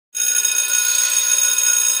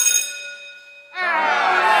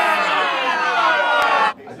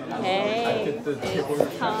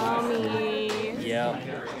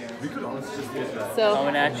So I'm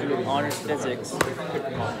an actual honors physics.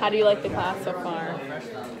 how do you like the class so far?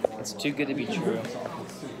 It's too good to be true.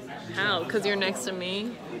 How? Because you're next to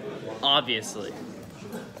me? Obviously.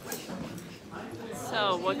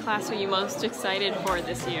 So what class are you most excited for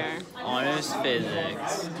this year? Honors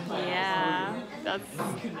physics. Yeah, that's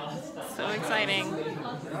so exciting.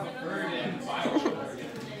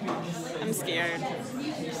 I'm scared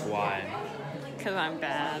Why? because I'm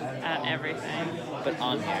bad at everything. But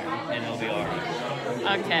I'm here, and it'll be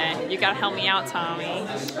alright. Okay, you gotta help me out, Tommy.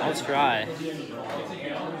 I'll try.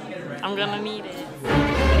 I'm gonna need it.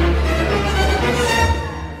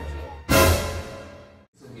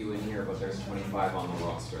 You in here, but there's 25 on the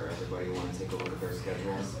roster. Everybody want to take a look at their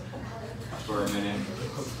schedules for a minute?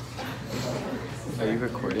 Are you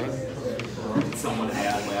recording? Someone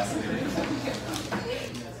add last minute.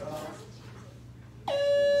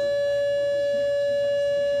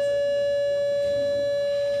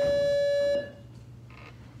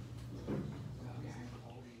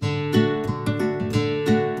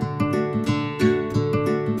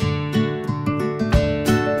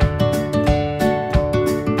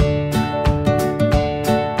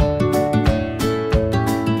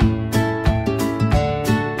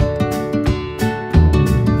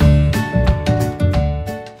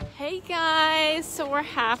 We're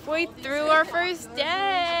halfway through our first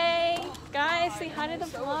day. Guys, say hi to the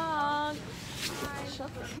vlog.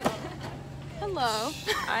 Hello.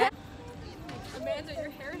 Amanda, your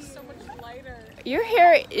hair is so much lighter. Your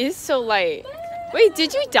hair is so light. Wait,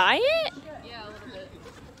 did you dye it? Yeah, a little bit.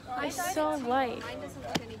 It's so light.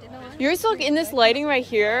 Yours look in this lighting right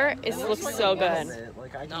here. It looks so good.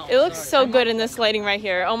 It looks so good in this lighting right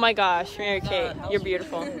here. Oh my gosh, Mary Kate, you're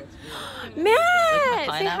beautiful.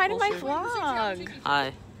 Matt, say hi to my vlog.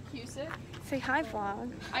 Hi. Say hi,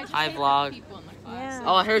 vlog. Hi, vlog. Yeah.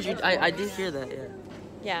 Oh, I heard you. I did hear that. Yeah.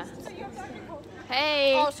 Yeah.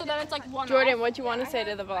 Hey. Oh, so then it's like one Jordan, off. what do you want to say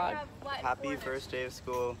to the vlog? Happy first day of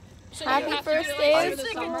school. So Happy you have first to do day it of over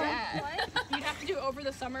the summer. summer. You'd have to do it over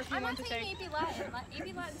the summer if you want to take. Have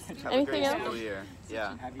a Anything great else? school year.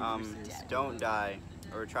 Yeah. Don't die,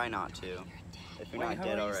 or try not to. If you're not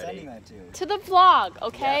dead already. To the vlog,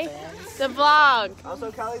 okay? The vlog.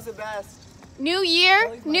 Also, Kylie's the best. New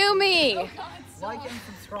year, new me. Like and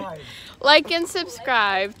subscribe. Like and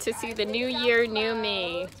subscribe to see the new year, new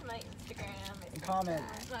me. To my Instagram, And comment.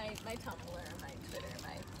 my Tumblr, my Twitter,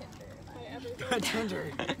 my Tinder, my everything.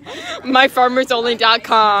 Tinder.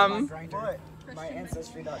 MyFarmersOnly.com. My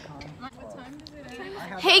Ancestry.com. What time is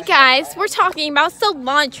it? Hey guys, we're talking about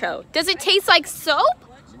cilantro. Does it taste like soap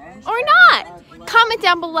or not? Comment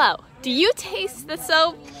down below. Do you taste the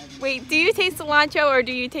soap? Wait, do you taste cilantro or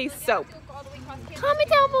do you taste soap? Comment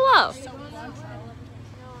down below.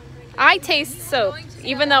 I taste soap,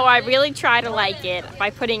 even though I really try to like it by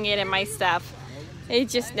putting it in my stuff. It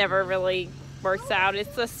just never really works out.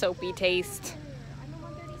 It's a soapy taste.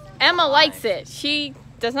 Emma likes it. She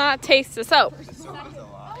does not taste the soap.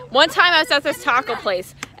 One time I was at this taco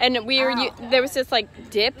place and there was this like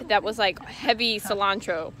dip that was like heavy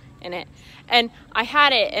cilantro in it. And I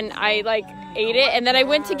had it and I like ate it and then I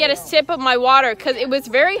went to get a sip of my water because it was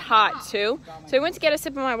very hot too. So I went to get a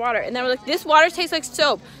sip of my water and then I was like, this water tastes like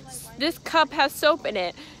soap. This cup has soap in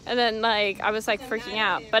it. And then like I was like freaking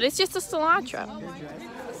out. But it's just a cilantro.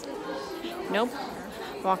 Nope.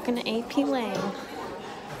 Walking to AP Lane.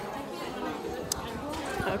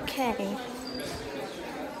 Okay.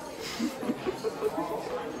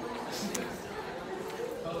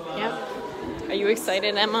 Yep. Are you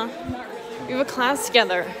excited, Emma? We have a class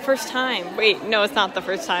together. First time. Wait, no, it's not the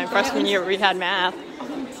first time. Freshman year we had math.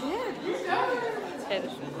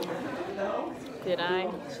 Did I?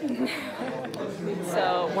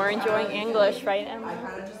 So we're enjoying English, right, Emma?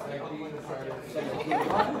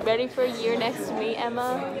 Ready for a year next to me,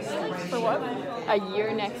 Emma? For what? A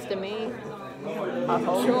year next to me. A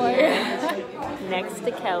whole year next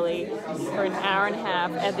to Kelly for an hour and a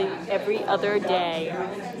half every other day.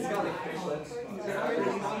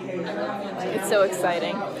 It's so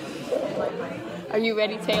exciting. Are you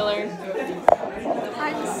ready, Taylor?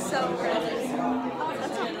 I'm so ready.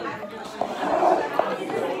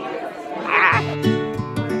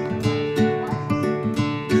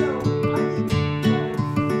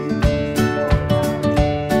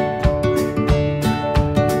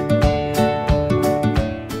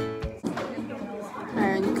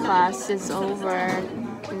 Class is over.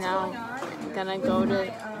 Now I'm gonna go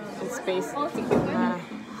to space.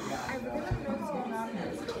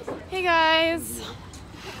 Hey guys.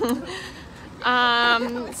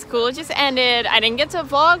 School just ended. I didn't get to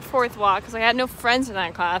vlog fourth vlog because I had no friends in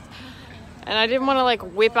that class. And I didn't want to like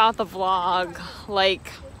whip out the vlog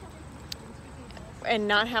like and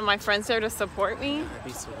not have my friends there to support me. That'd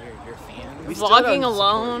be so weird. You're a fan. Vlogging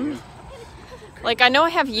alone. Like, I know I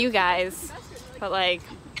have you guys, but like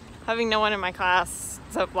having no one in my class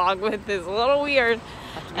to vlog with is a little weird.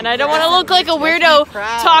 And I don't want to look like a weirdo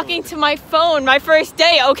talking to my phone my first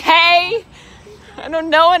day, okay? I don't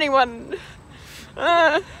know anyone.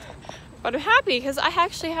 But I'm happy because I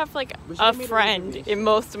actually have like a friend in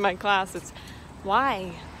most of my classes.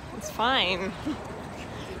 Why? It's fine.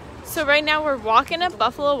 So right now we're walking at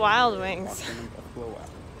Buffalo Wild Wings.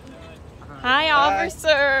 Hi,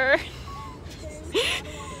 officer.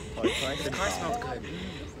 The car smells good.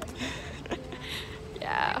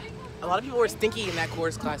 Yeah. A lot of people were stinky in that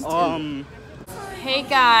chorus class too. Hey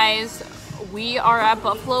guys, we are at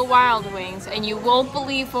Buffalo Wild Wings and you won't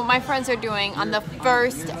believe what my friends are doing on the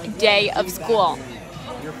first day of school.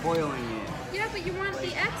 You're foiling it. Yeah, but you want the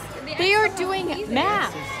X. They are doing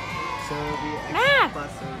math. Math!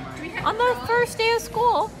 On the first day of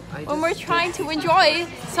school, when we're trying to enjoy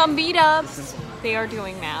some meetups, they are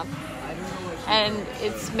doing math. And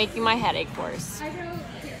it's making my headache worse.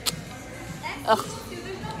 Ugh.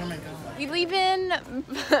 We leave in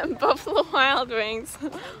Buffalo Wild Wings.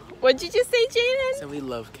 What'd you just say, Jaden? So we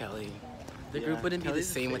love Kelly. The group wouldn't be the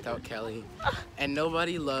same without Kelly. And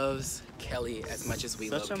nobody loves Kelly as much as we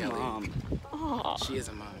love Kelly. Mom. Oh, She is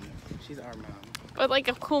a mom. She's our mom. but like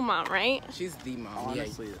a cool mom, right? She's the mom.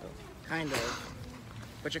 Honestly, Yeah, kind of.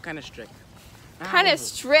 But you're kind of strict. Kind of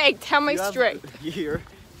strict. How am I strict? You're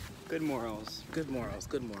good morals. Good morals.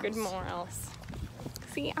 Good morals. Good morals.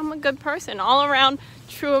 See, I'm a good person. All around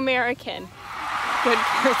true American. Good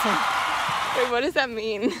person. Wait, what does that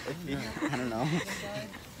mean? I don't know.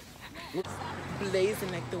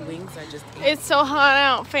 Blazing like the wings I just ate. It's so hot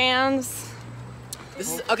out, fans.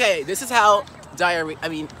 This is okay. This is how diarrhea. I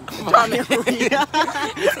mean, vomit. This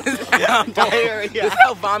is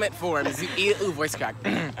how vomit forms. You eat. Ooh, voice crack.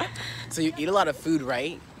 So you eat a lot of food,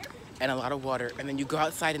 right? And a lot of water, and then you go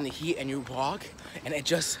outside in the heat and you walk, and it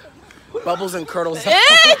just bubbles and curdles up.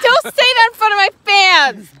 Don't say that in front of my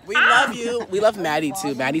fans. We love you. We love Maddie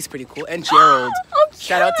too. Maddie's pretty cool, and Gerald. Oh,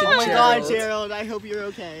 Shout out to Gerald. Gerald. Gerald, I hope you're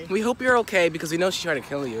okay. We hope you're okay because we know she tried to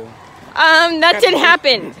kill you. That didn't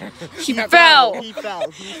happen. He fell. He fell.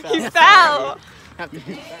 He fell.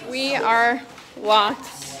 We are locked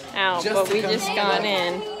out, but we just got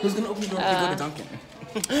in. Who's gonna open the door if we go to Dunkin'?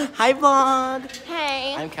 Hi vlog.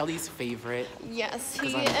 Hey. I'm Kelly's favorite, Yes,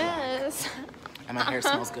 he 'Cause I'm is. and my hair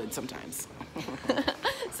smells good sometimes.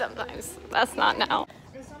 Sometimes. That's not now.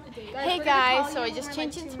 Hey guys, so I just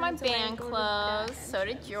changed into my band clothes. So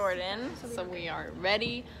did Jordan. So we are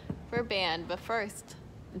ready for band. But first,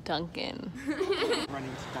 Dunkin'.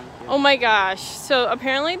 Oh my gosh. So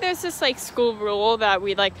apparently there's this like school rule that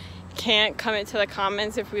we like can't come into the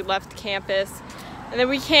commons if we left campus. And then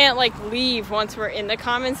we can't like leave once we're in the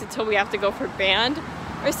commons until we have to go for band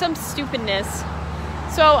or some stupidness.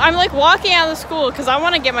 So I'm like walking out of the school because I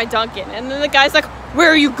want to get my Dunkin'. And then the guy's like, where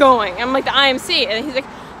are you going? I'm like, the IMC. And he's like,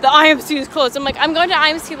 the IMC is closed. I'm like, I'm going to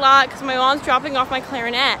IMC lot because my mom's dropping off my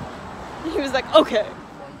clarinet. And he was like, okay.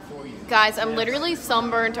 Guys, I'm literally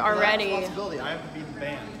sunburnt already. I have to be the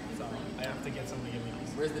band, so I have to get somebody to give me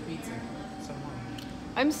these. Where's the pizza?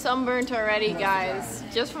 I'm sunburnt already, guys.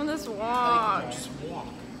 Just from this walk. Just walk.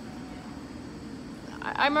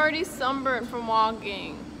 I'm already sunburnt from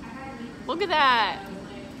walking. Look at that.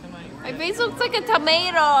 My face looks like a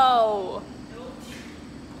tomato.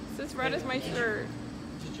 It's as red as my shirt.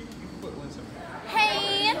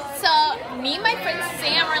 Hey, so me and my friend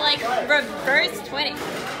Sam are like reverse twinning.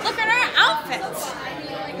 Look at our outfits.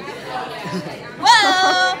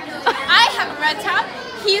 Whoa! I have a red top.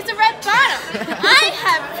 He's a red bottom. I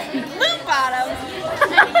have blue bottoms.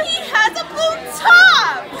 And he has a blue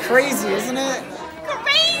top. Crazy, isn't it?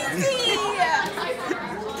 Crazy!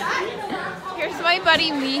 Here's my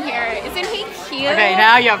buddy me here. Isn't he cute? Okay,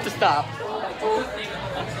 now you have to stop.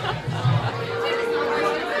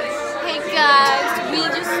 Hey guys, we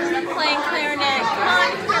just playing clarinet. Come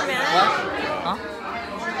on, clarinet. Huh?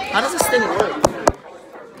 How does this thing work?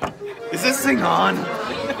 Is this thing on?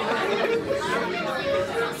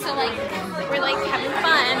 So like, we're like having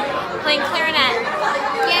fun playing clarinet.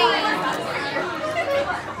 Yay!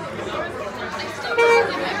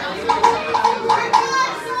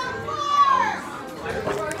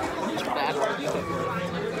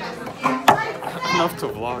 Enough to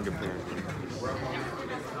vlog, apparently.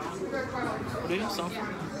 What are you saying?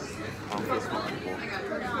 I don't feel comfortable.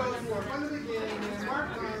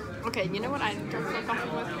 Okay, you know what I don't feel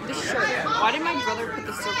comfortable with? This shirt. Why did my brother put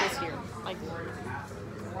the circles here? Like,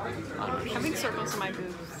 Having circles in my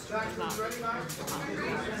boobs is not fun.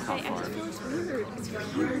 I just feel it's weird. It's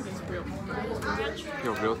weird. It's real.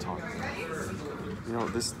 Yo, real talk. You know,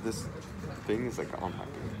 this thing is like on my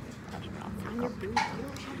boob. I do not feel comfortable.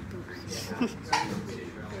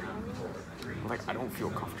 Like, I don't feel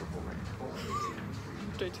comfortable right now.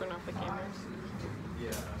 Do I turn off the camera?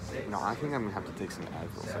 No, I think I'm gonna have to take some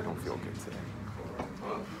Advil, so I don't feel good today.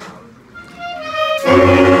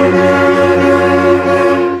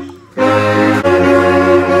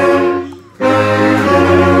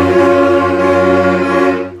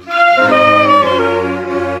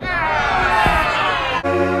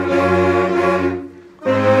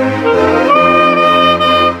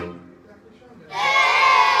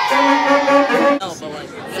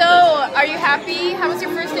 Are you happy? How was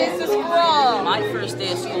your first day of school? My first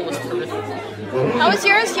day of school was terrific. How was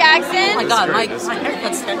yours, Jackson? Oh my god, my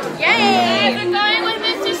haircut's terrible. Yay! I've been going with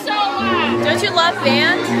Mr. Sola. Don't you love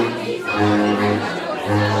band?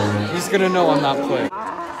 He's gonna know I'm not playing.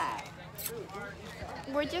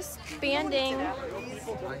 We're just banding.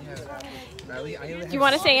 Do you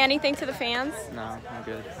want to say anything to the fans? No, I'm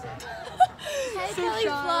good. Hey, Kelly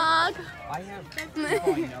vlog.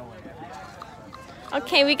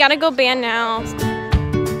 Okay, we gotta go band now.